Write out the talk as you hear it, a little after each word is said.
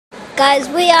Guys,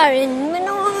 we are in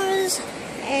Menars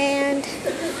and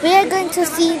we are going to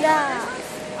see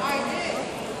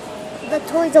the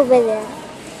toys over there.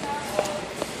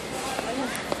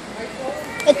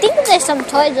 I think there's some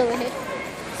toys over here.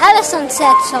 I have a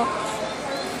sunset, so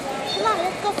come on,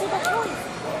 let's go see the toys.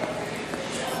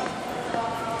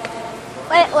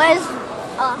 Wait, where's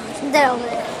they're over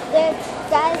there. There's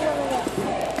guys over there.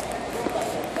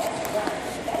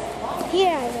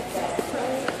 Here are the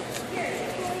toys.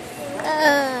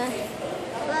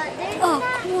 Oh,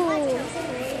 cool.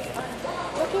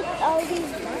 Look at all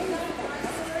these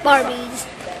Barbies.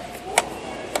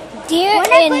 Deer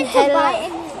in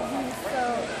headlights.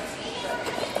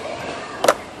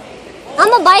 I'm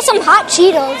gonna buy some hot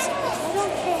Cheetos. I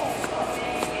don't care.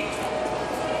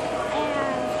 And,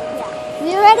 yeah. We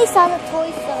already saw the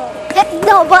toys, so.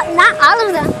 No, but not all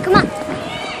of them. Come on.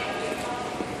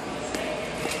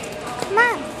 Come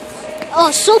on.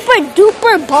 Oh, super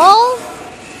duper ball?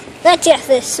 Let's yes,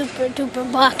 this super duper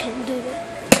ball can do it.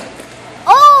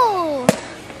 Oh!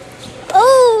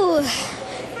 Oh!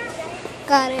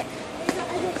 Got it.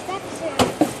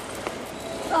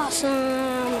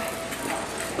 Awesome.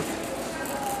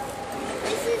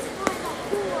 This is for the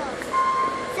pool.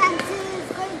 Santa is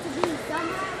going to be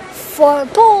somewhere. For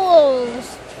pools.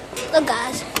 Look,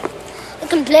 guys. I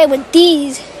can play with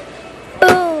these.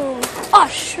 Boom. Oh,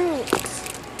 shoot.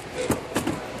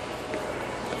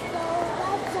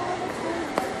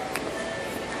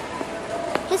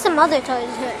 Here's some other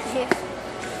toys here.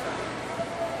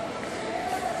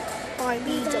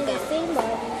 Barbies again. Same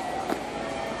Barbies.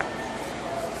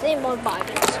 Same old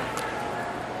Barbies.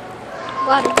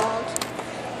 Water balls.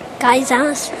 Guys,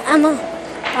 I'm gonna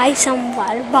buy some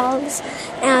water balls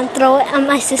and throw it on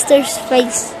my sister's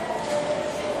face.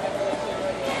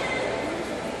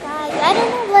 Guys, I don't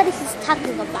know what he's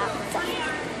talking about.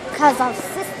 Because of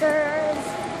sisters.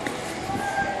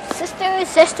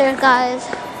 Sisters, guys.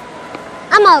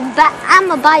 I'm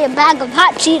gonna buy a bag of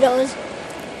hot Cheetos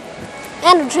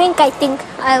and a drink. I think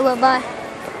I will buy.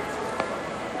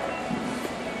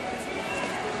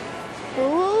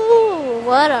 Ooh,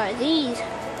 what are these?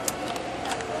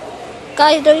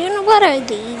 Guys, do you know what are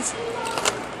these?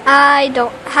 I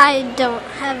don't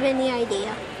have any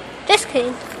idea. Just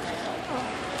kidding.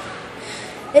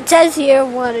 It says here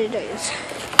what it is.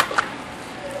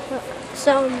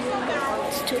 Some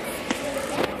too.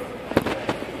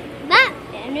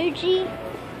 Energy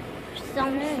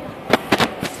something.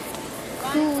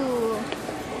 Cool.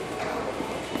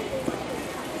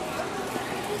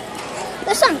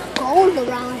 There's some gold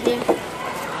around here.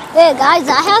 Hey guys,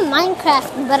 I have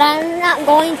Minecraft, but I'm not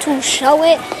going to show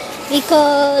it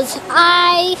because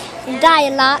I die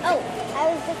a lot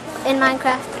in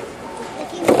Minecraft.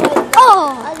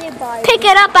 Oh! Pick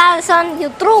it up, Allison. You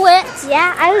threw it.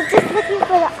 Yeah, I was just looking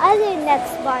for the other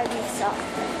next Barbie, so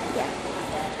yeah.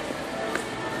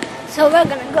 So we're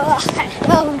gonna go outside.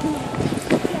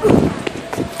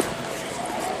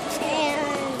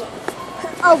 And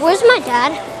oh, where's my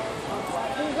dad?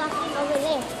 He's walking over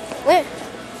there. Where?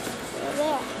 Over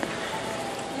there.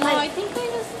 No, I think they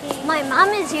just came. My mom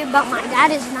is here, but my dad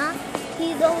is not.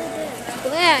 He's over there.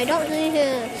 Where? I don't see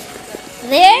him.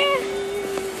 There?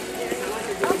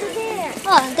 Over there.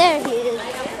 Oh, there he is.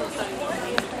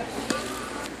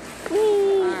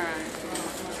 Whee.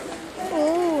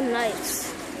 Oh, nice.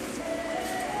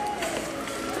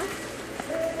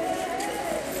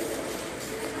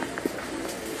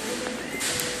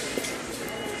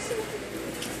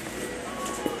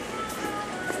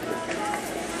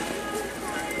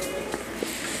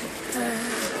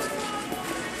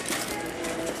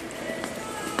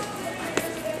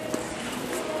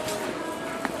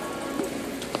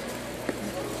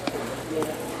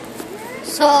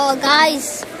 So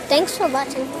guys, thanks for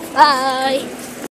watching. Bye.